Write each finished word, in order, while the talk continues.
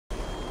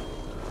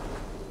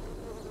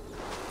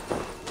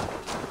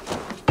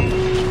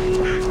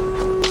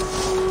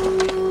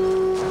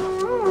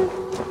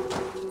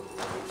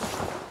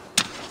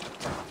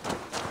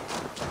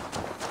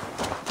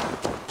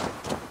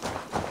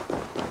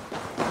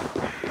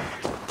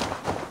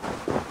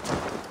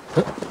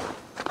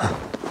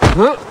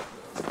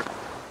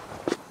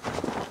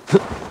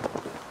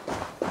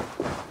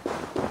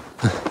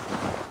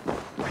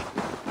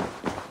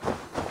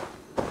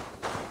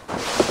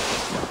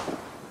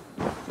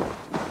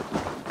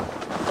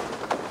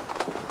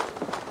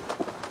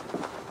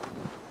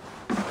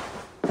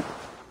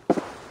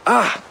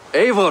Ah,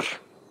 Eivor.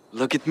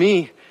 Look at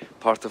me.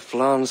 Part of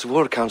Flan's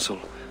war council.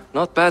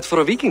 Not bad for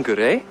a Vikinger,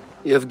 eh?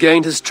 You've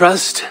gained his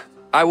trust?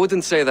 I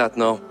wouldn't say that,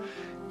 no.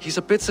 He's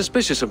a bit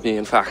suspicious of me,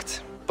 in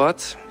fact.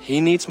 But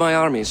he needs my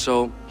army,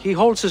 so he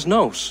holds his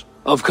nose.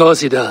 Of course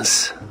he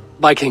does.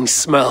 Vikings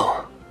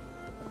smell.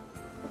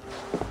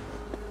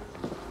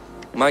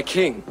 My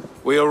king.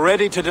 We are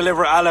ready to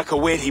deliver Alec a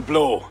weighty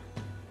blow.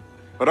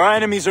 But our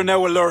enemies are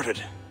now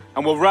alerted,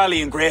 and will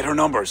rally in greater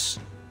numbers.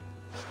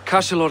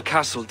 Cashel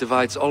Castle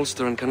divides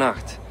Ulster and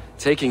Connacht.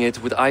 Taking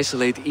it would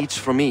isolate each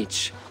from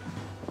each.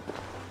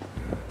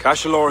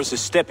 Cashel is a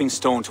stepping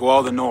stone to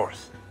all the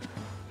north.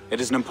 It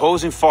is an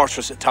imposing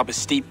fortress atop a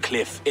steep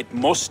cliff. It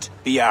must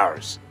be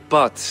ours.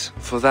 But,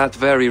 for that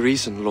very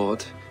reason,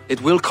 Lord,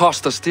 it will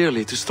cost us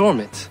dearly to storm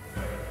it.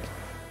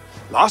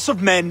 Loss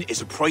of men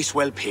is a price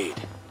well paid.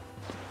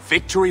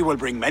 Victory will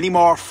bring many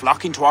more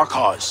flocking to our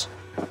cause.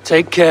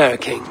 Take care,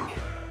 King.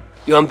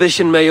 Your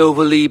ambition may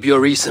overleap your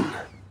reason.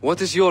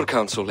 What is your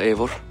counsel,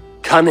 Eivor?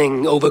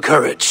 Cunning over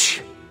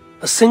courage.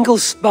 A single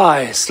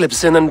spy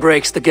slips in and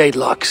breaks the gate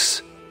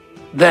locks.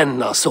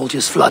 Then our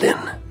soldiers flood in.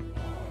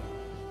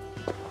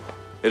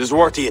 It is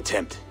worth the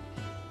attempt.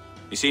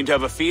 You seem to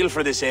have a feel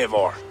for this,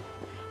 Eivor.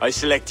 I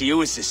select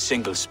you as this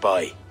single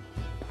spy.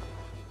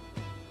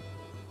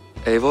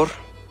 Eivor?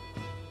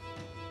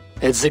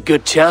 It's a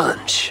good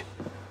challenge.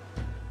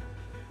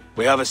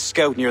 We have a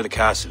scout near the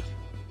castle.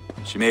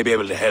 She may be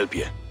able to help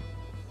you.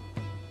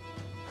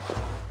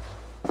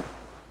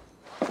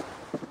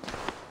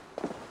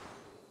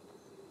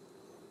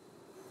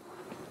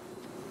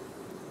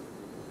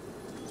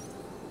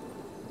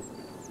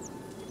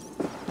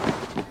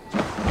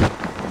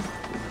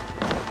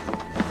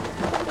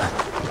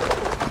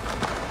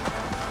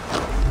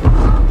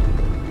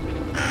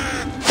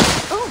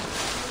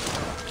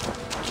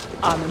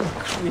 I'm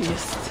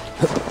increased.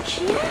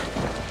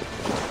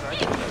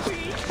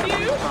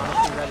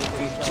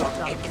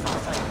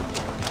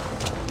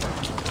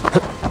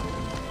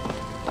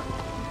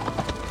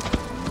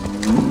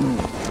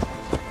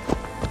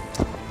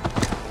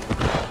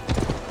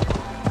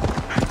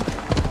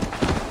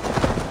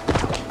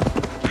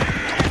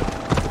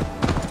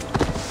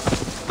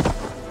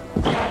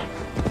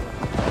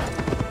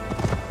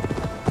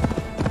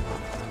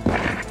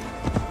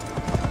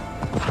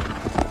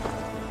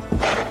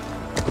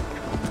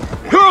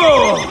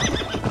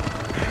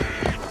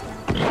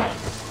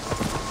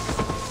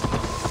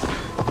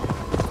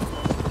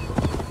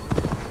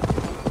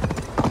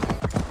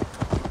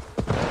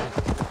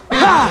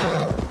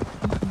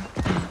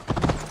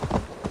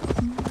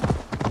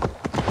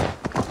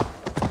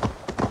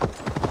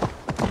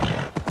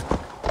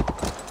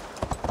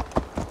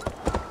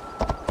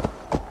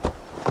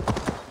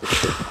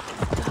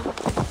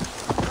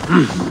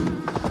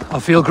 I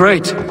feel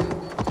great.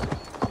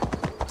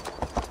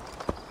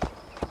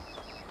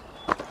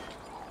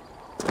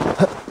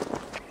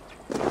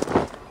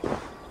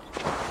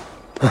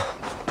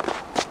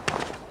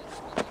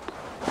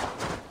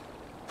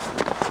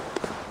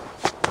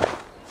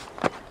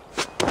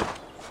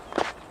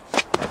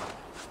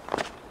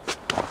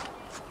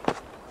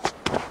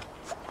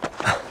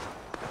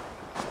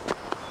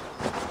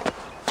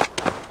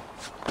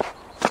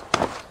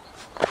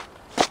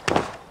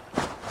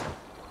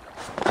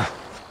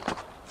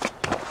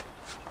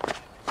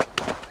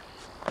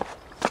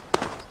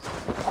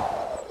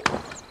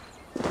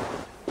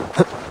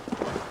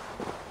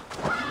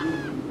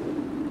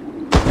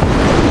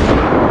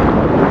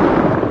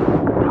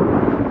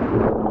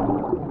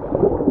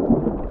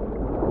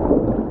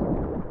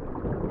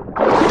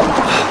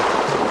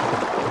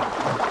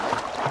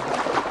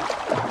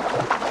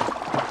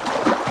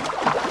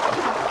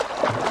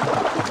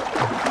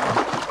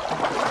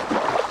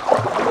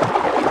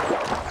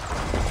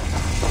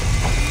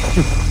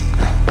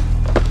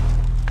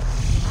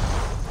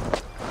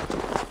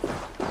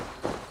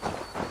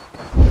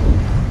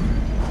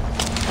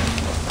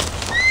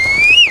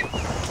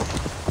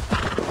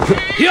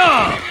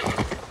 Yeah!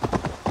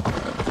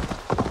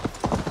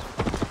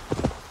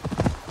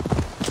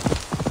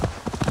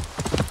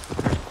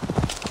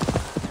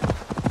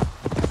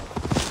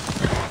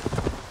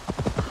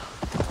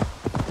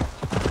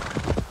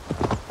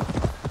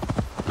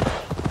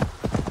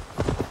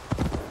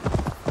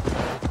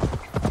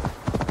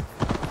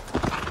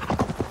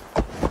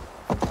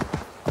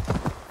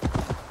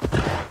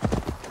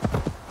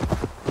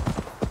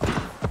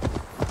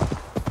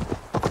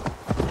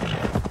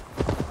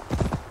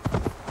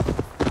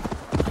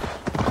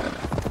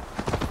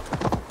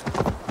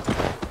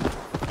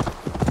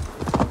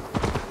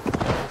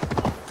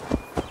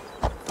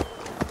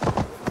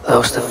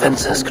 Those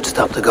defenses could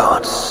stop the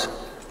gods.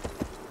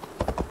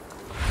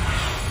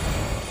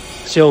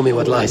 Show me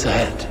what lies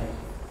ahead.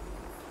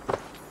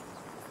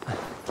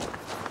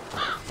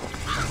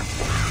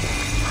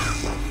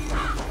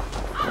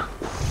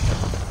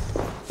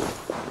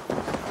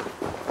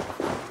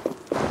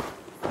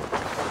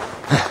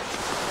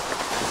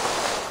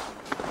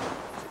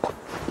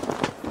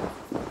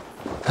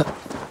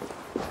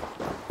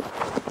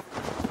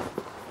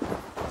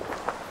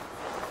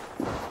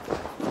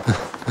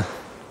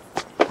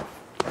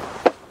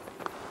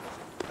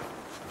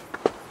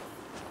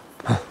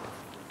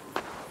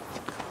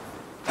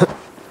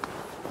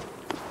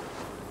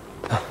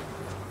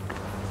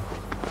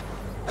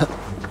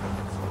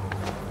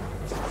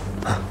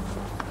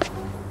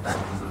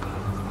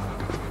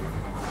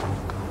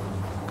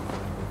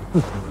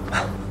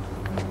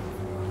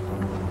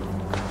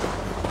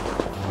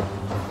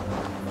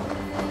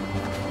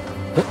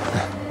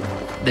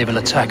 They will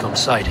attack on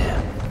sight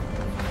here.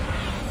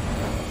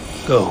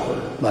 Go,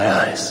 my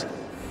eyes.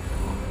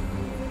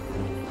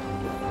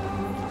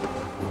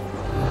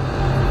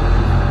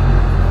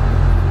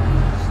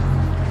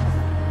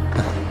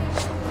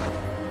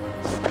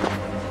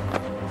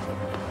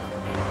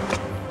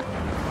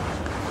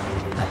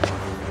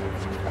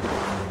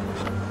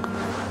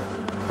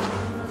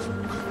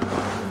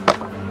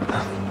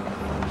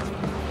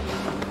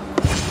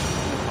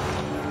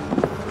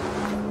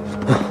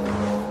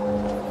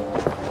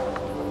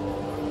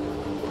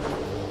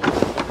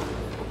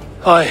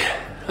 Hi,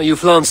 are you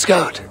Flan's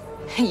scout?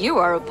 You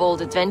are a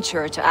bold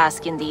adventurer to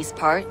ask in these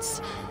parts.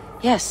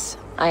 Yes,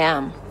 I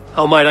am.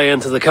 How might I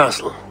enter the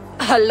castle?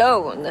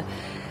 Alone?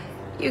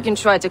 You can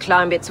try to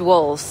climb its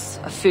walls.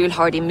 A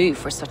foolhardy move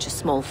for such a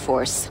small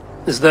force.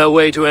 Is there a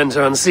way to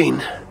enter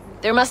unseen?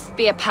 There must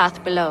be a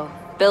path below.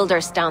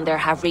 Builders down there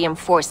have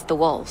reinforced the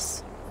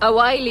walls. A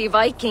wily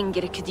Viking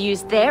could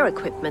use their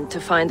equipment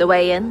to find a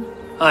way in.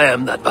 I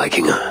am that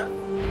Vikinger.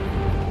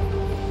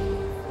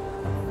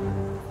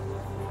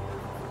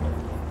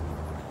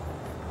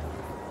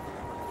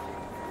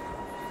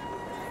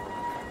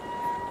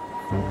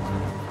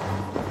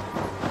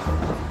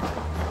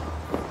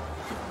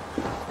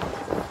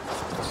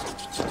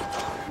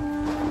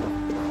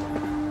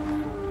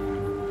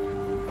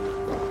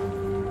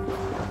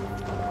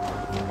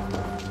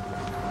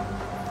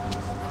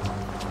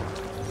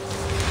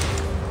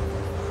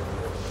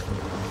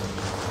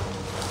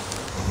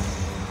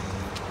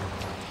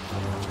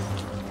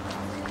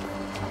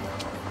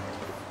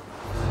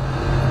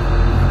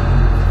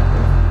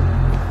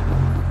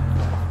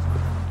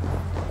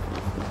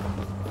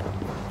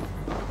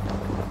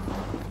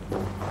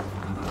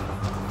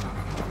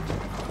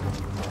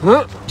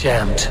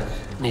 Jammed.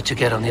 Need to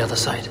get on the other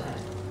side.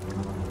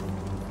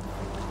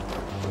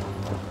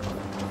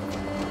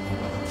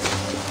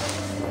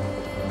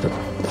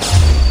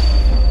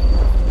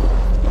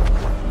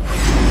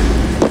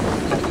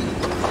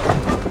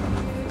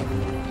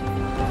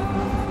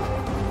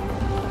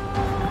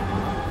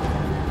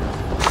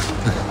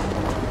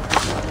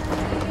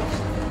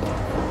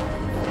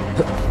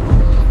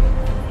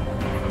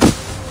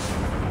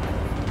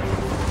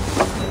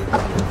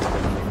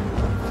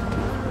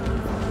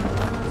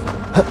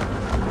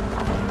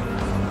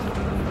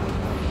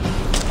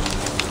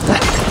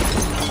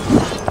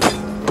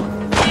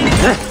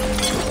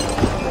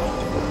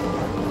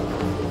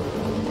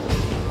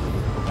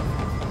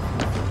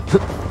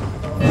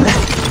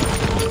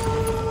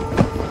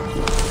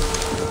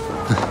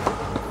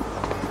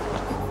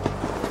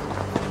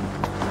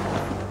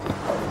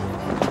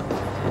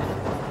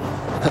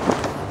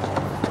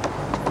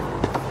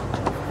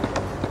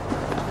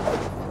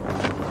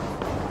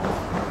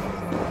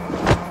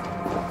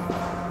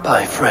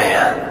 By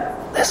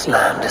Freya, this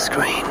land is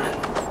green.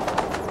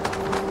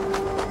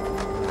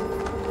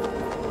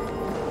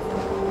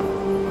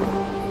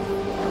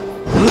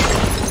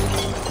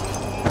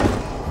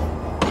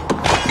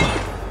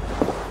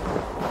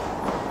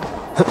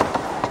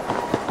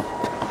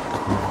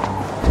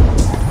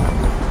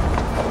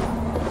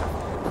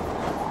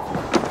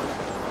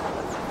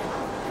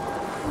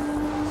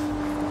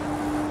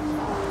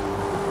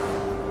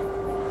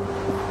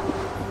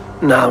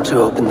 Now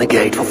to open the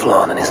gate for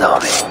Flan and his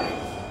army.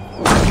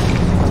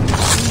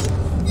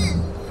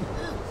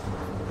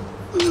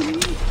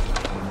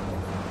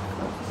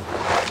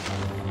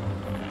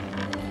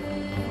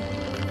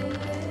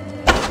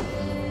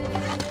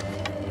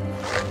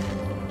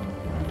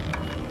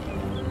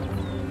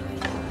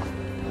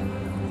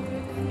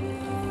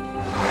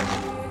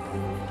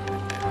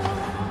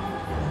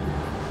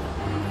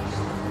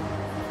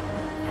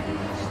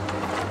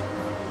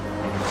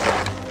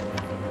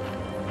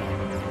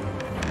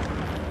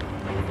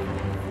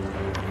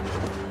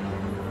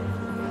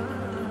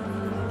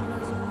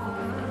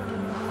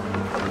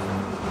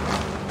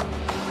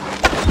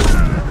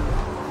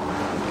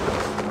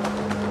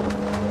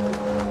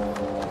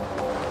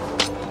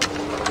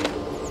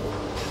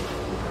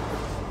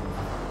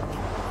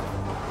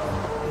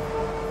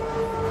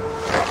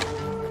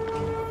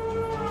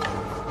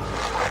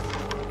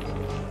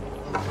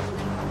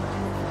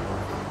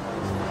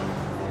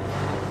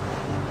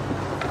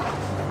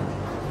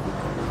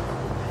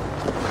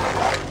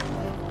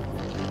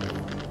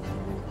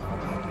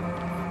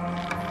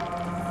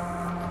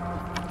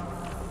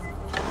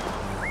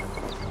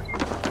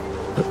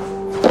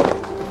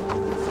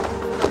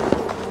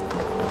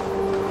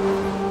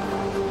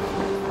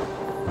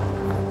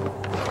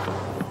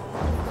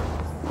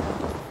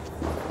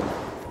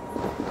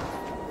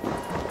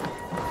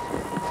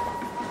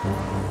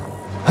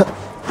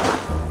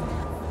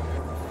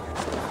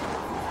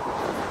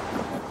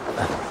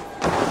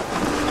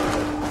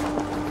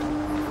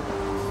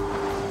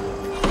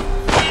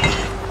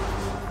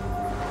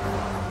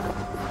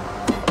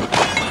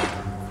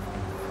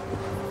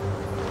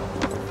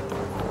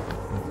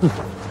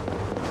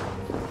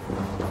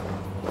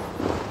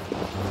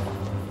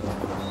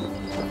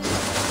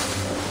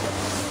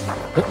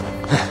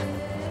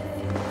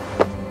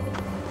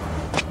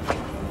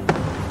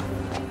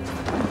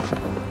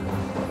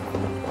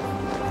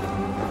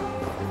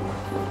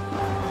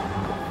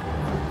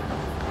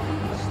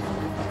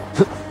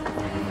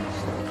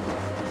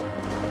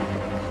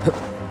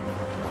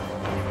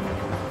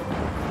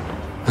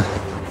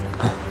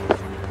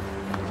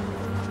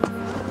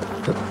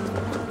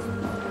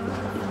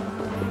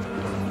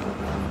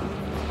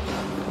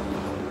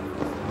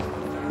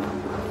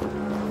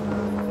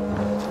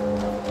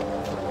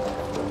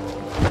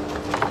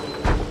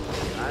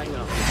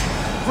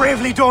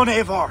 Bravely done,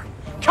 Eivor.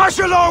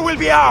 Cashalor will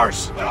be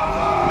ours!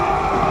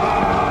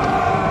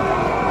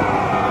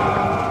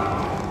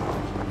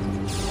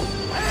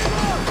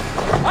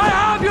 I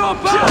have your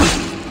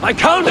back! I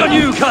count on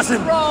you,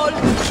 cousin! Roll!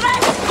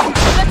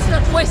 Let's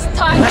not waste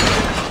time!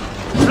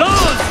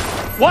 Lord!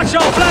 Watch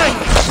your flank!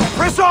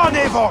 Press on,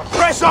 Eivor!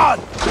 Press on!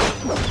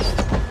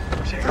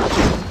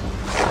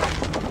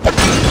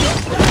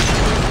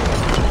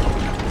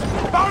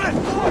 Found it!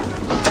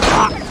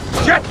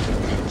 Shit!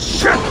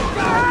 Shit!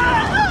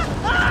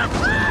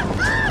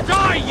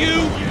 Die, you!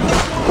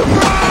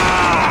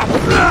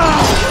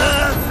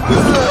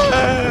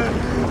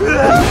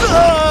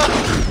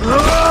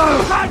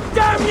 God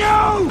damn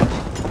you!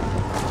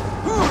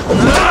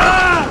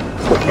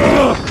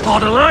 For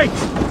the light!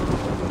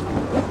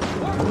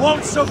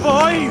 Won't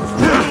survive,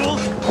 fool!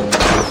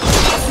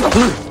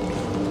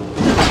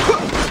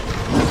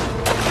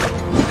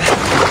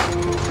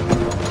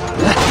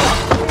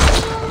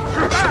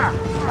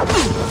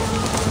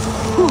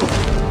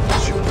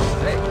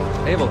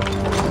 Eivor.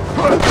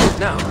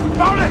 Now.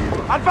 Found it!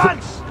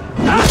 Advance!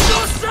 At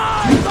your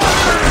side!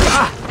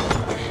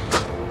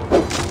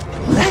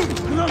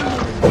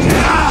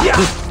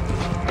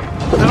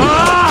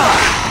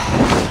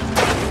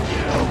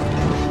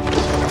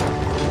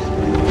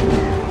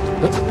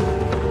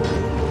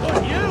 But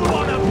you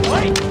wanna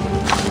fight?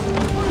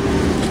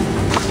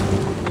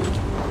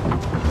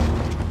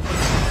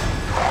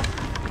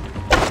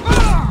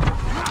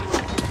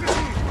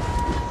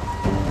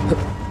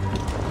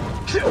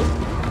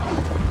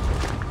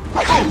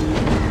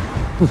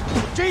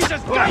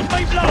 Jesus, guide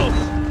my blows!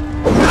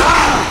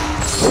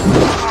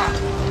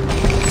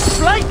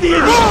 Flank the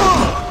idiot!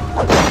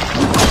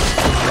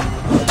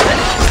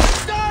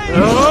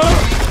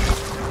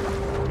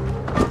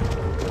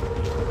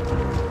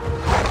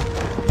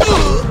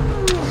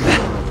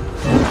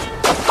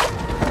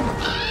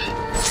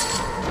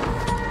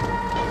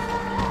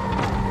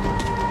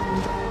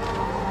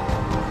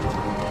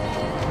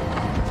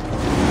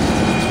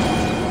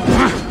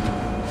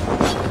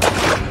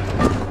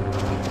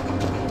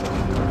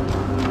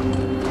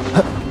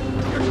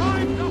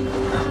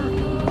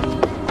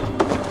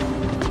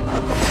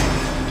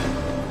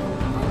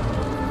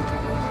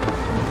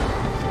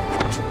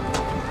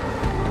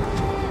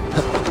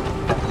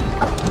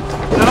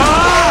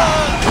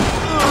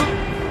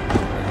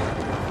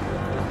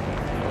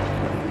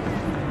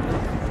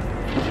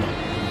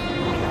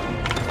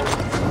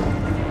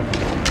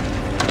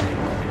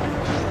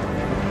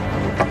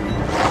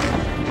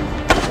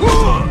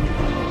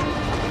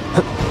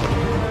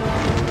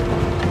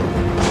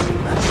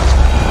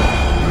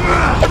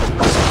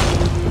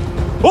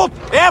 Up!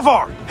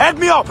 Eivor! Head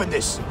me up in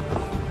this!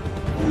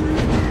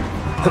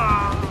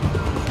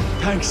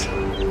 Thanks.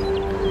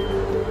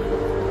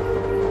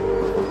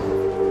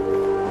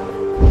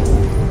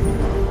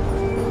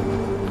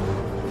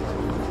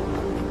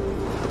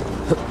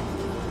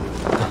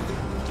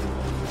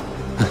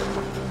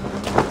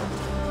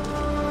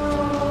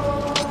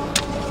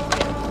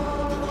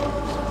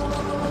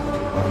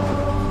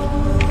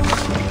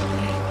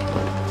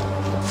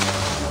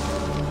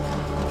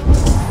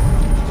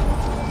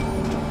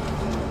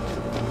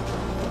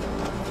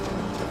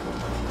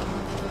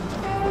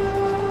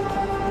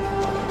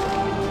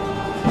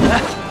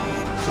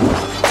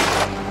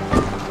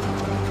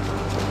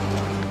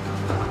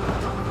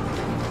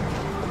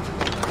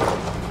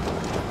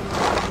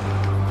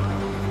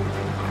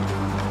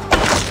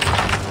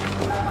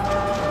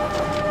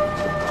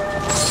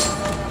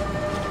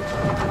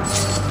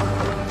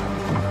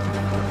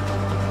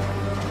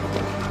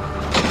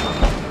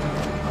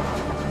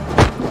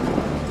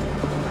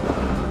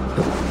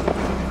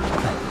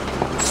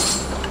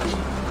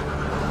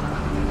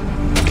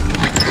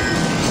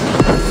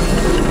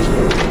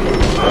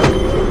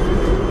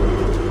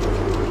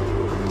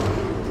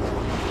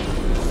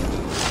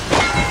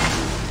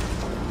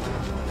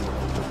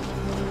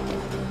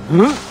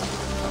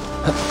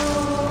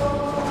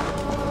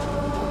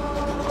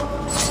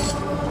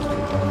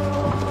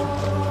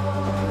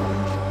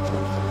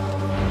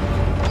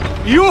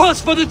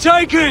 Yours for the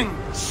taking!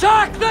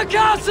 Sack the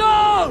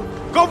castle!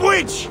 Go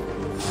witch!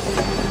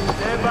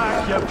 Stay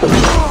back, you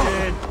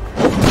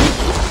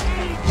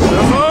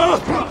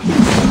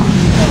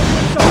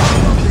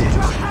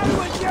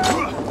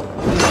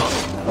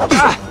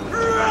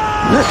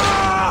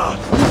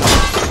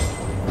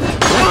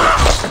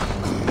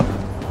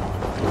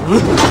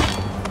kid!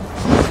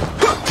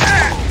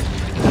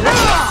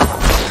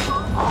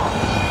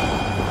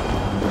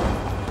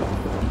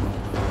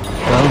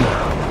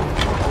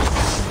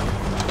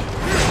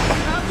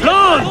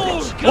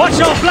 Watch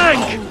your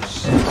flank!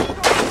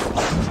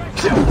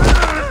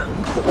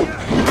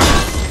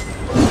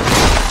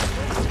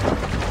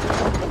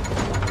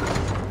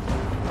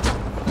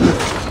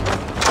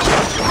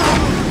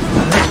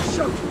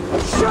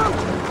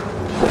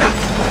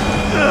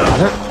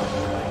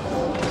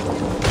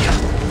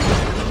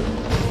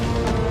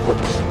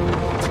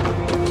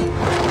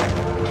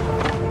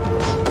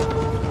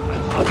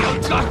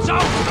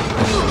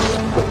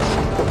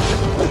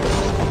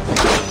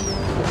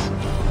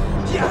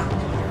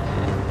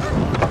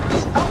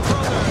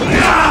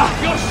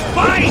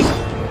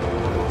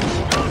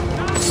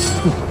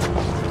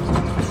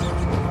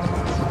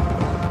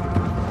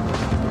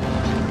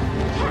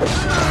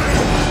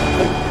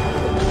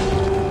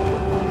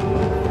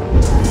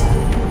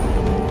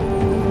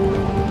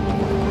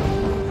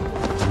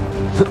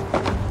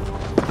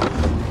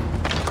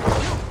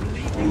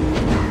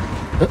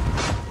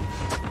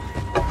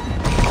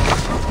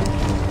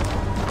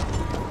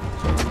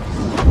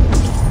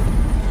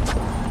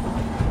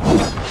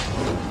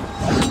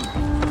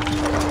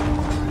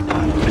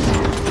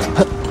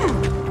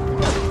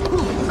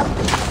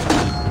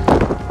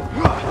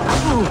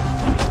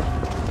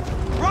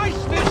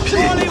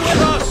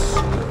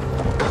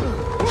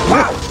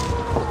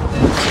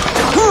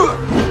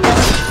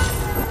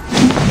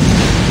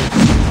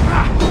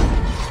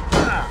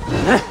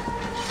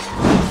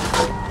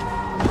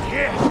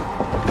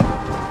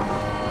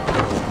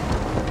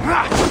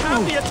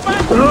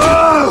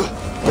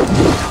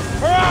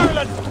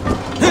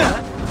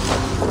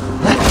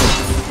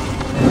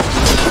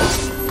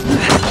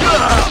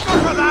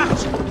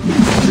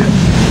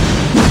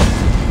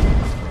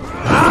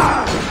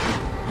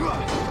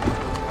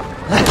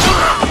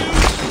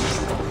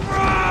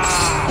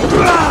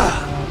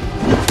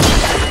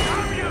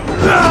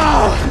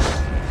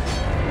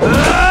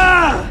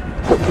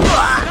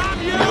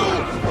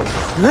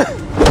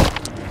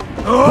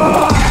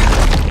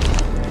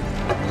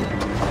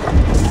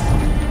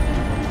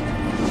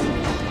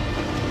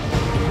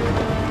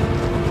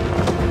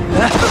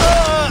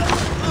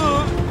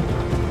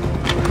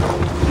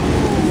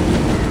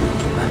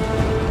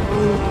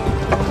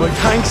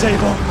 Thanks,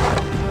 Eivor.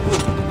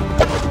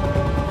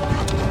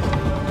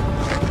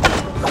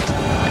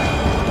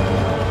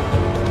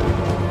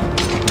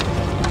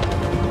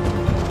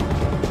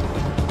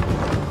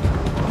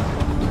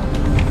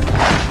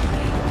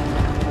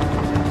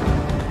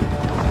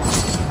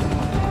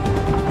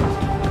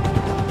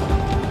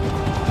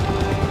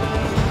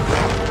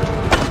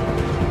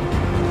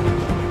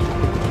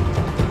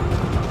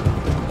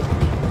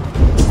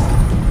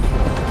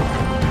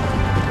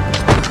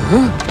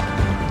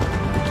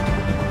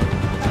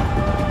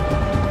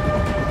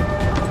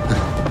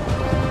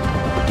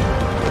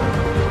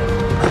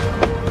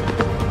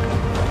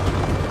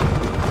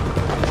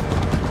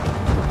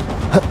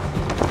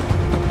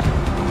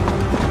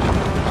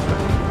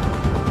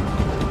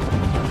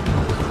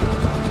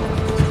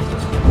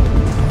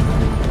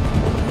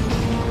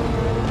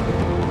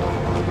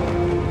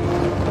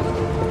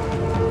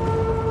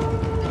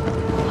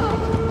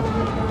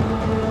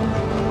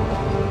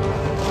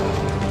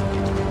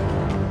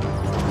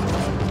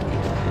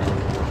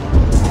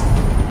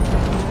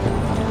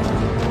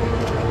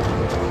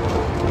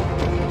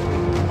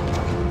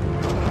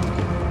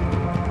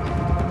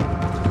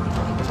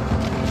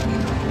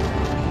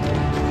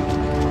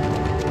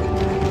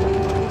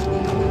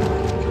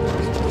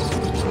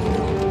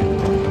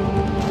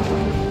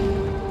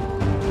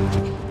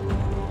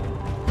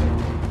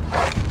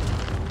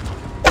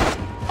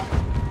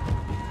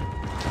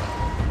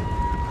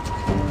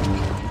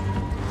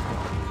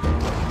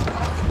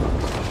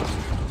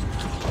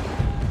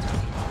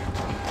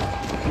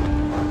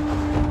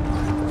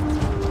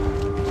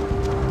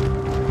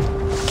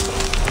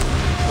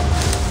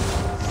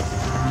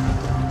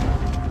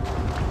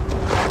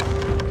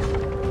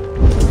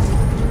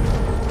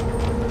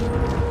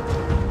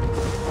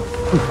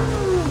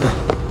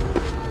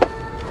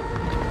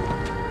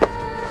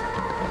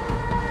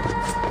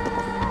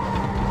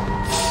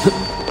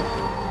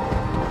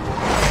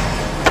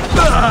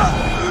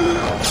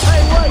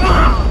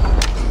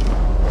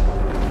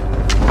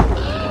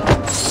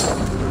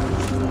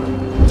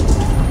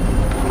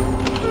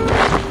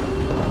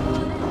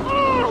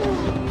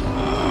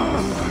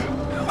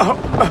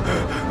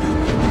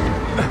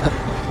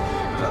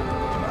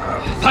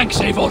 Thanks,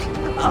 Eivor.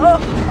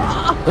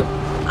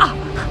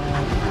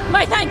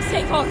 My thanks,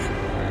 Eivor.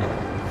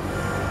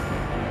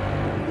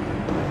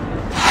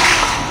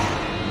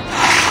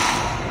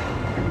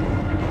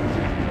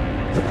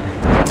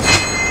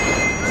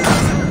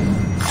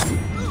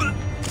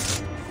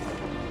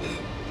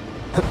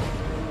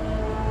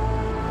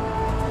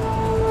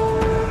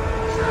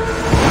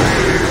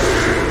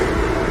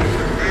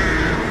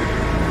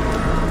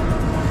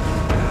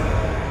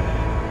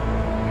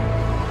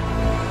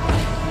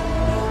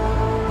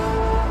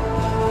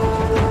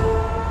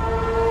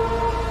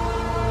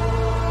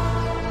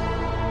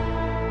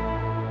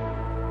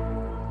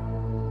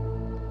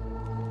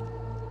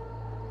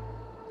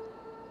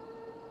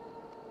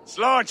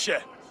 Slaunch ye.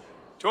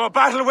 To a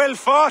battle well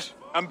fought,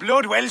 and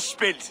blood well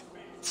spilt.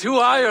 To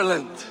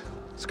Ireland.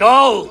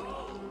 Skull!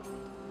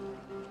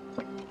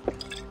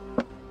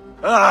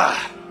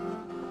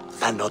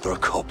 Another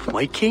cup,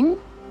 my king?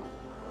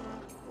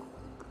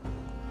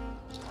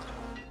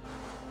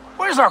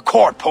 Where's our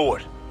court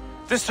poet?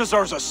 This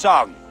deserves a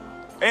song.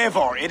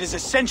 Eivor, it is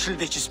essential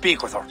that you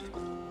speak with her.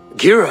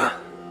 Kira,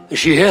 is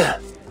she here?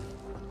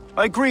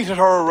 I greeted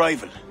her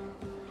arrival.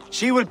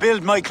 She will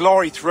build my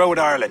glory throughout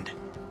Ireland.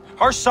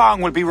 Her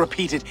song will be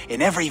repeated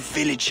in every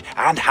village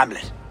and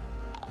hamlet.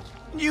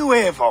 You,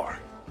 Eivor,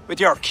 with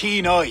your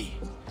keen eye,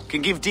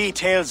 can give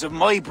details of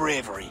my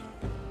bravery.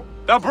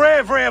 The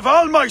bravery of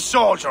all my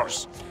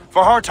soldiers,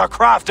 for her to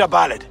craft a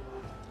ballad.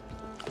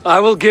 I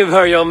will give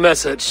her your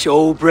message,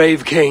 O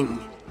brave king.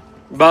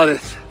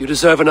 Barith, you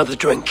deserve another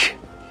drink.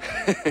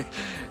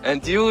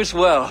 And you as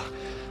well.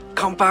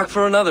 Come back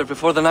for another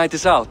before the night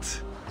is out.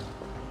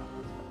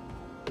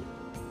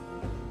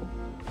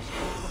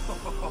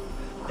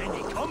 Then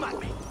they come at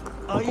me.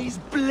 Eyes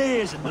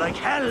blazing like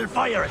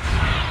hellfire.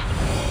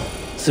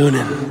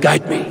 Sunan,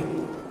 guide me. Then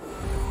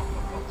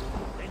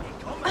they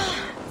come at me.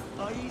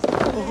 Eyes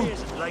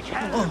blazing like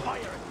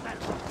hellfire.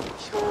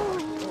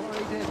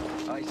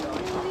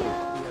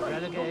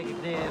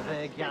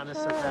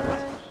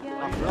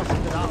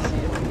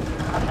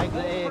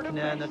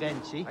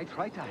 I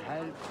try to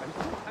help.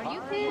 Are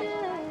you there?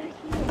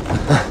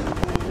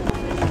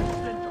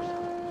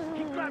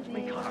 He grabs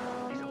me collar.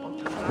 He's about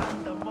to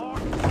land the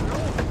morning.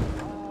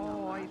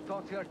 Oh, I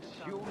thought your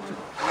tune.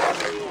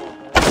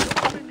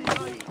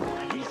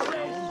 He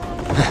says,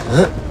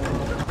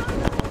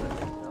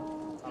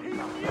 he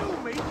knew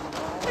me.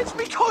 It's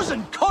me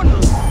cousin, Connell.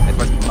 It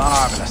was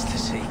marvellous to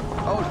see.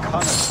 Old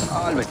Connacht,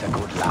 always a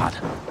good lad.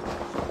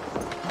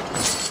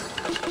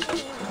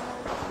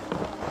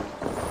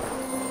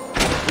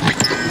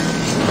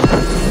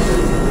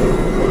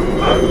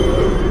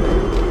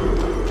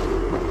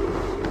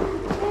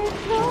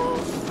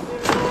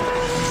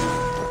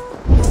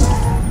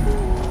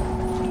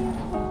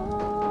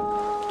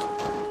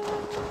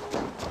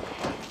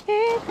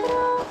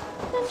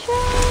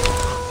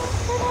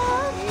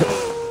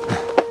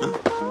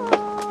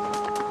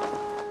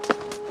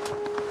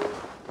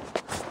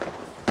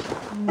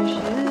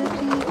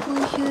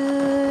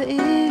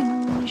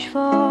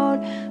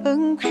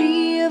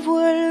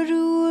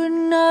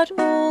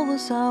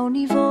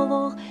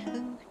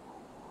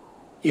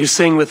 You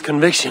sing with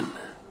conviction.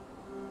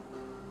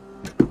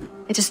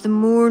 It is the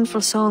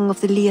mournful song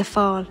of the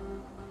Liafal,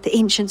 the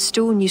ancient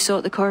stone you saw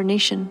at the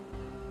coronation.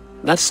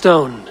 That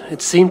stone,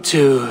 it seemed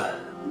to...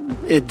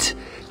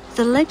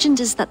 The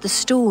legend is that the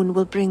stone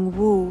will bring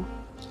woe.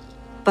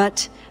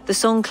 But the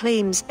song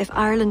claims if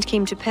Ireland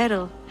came to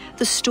peril,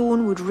 the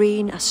stone would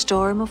rain a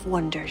storm of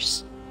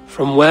wonders.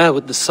 From where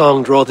would the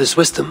song draw this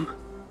wisdom?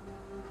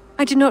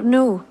 I do not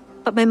know,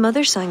 but my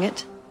mother sang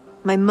it.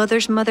 My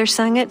mother's mother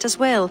sang it as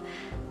well,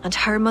 and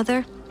her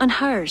mother and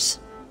hers.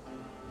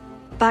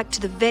 Back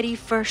to the very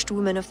first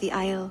woman of the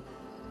Isle.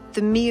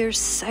 The mere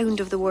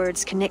sound of the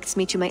words connects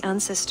me to my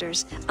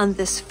ancestors and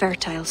this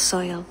fertile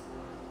soil.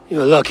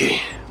 You're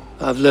lucky.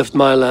 I've left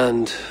my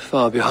land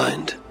far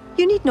behind.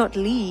 You need not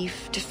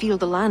leave to feel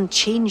the land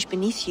change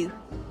beneath you.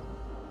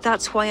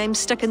 That's why I'm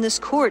stuck in this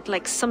court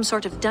like some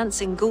sort of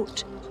dancing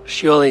goat.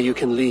 Surely you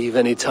can leave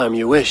any time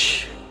you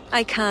wish.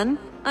 I can,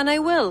 and I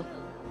will.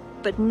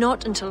 But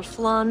not until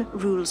Flann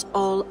rules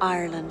all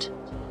Ireland.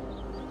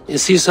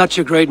 Is he such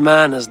a great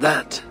man as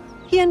that?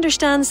 He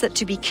understands that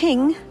to be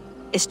king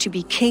is to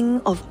be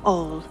king of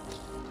all.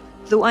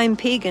 Though I'm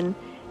pagan,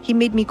 he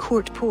made me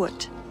court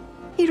poet.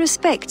 He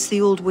respects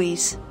the old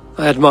ways.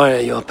 I admire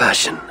your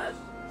passion.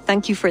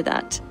 Thank you for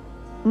that.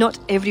 Not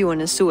everyone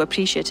is so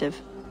appreciative.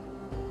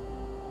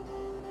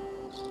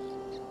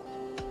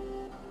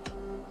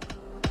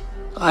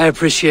 I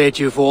appreciate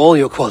you for all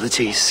your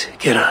qualities,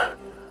 Kira.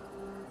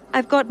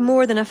 I've got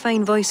more than a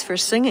fine voice for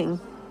singing,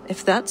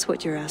 if that's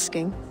what you're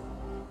asking.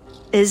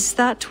 Is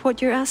that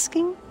what you're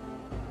asking?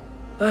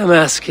 I'm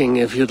asking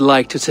if you'd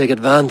like to take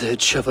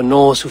advantage of a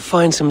Norse who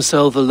finds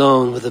himself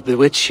alone with a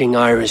bewitching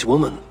Irish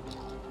woman.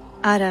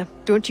 Ara,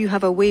 don't you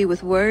have a way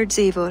with words,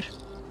 Eivor?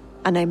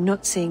 And I'm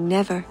not saying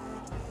never.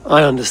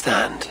 I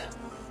understand.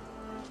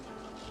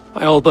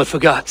 I all but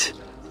forgot.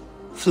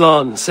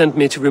 Flann sent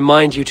me to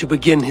remind you to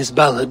begin his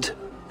ballad.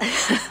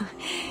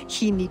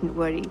 He needn't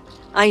worry.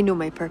 I know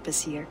my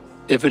purpose here.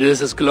 If it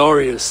is as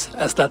glorious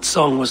as that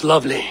song was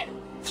lovely,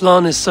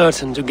 Flann is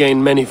certain to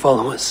gain many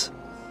followers.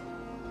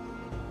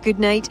 Good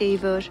night,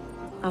 Eivor.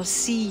 I'll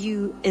see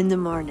you in the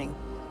morning.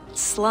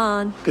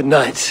 Slán. Good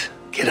night,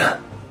 Kira.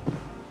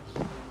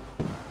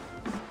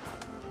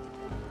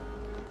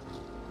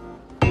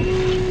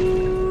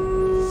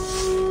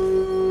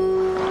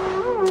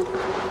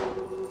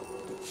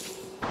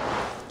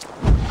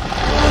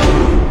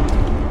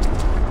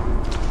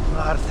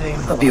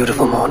 A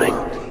beautiful morning.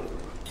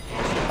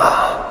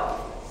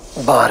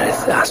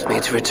 Barith asked me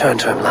to return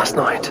to him last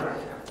night.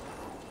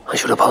 I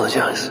should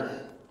apologize.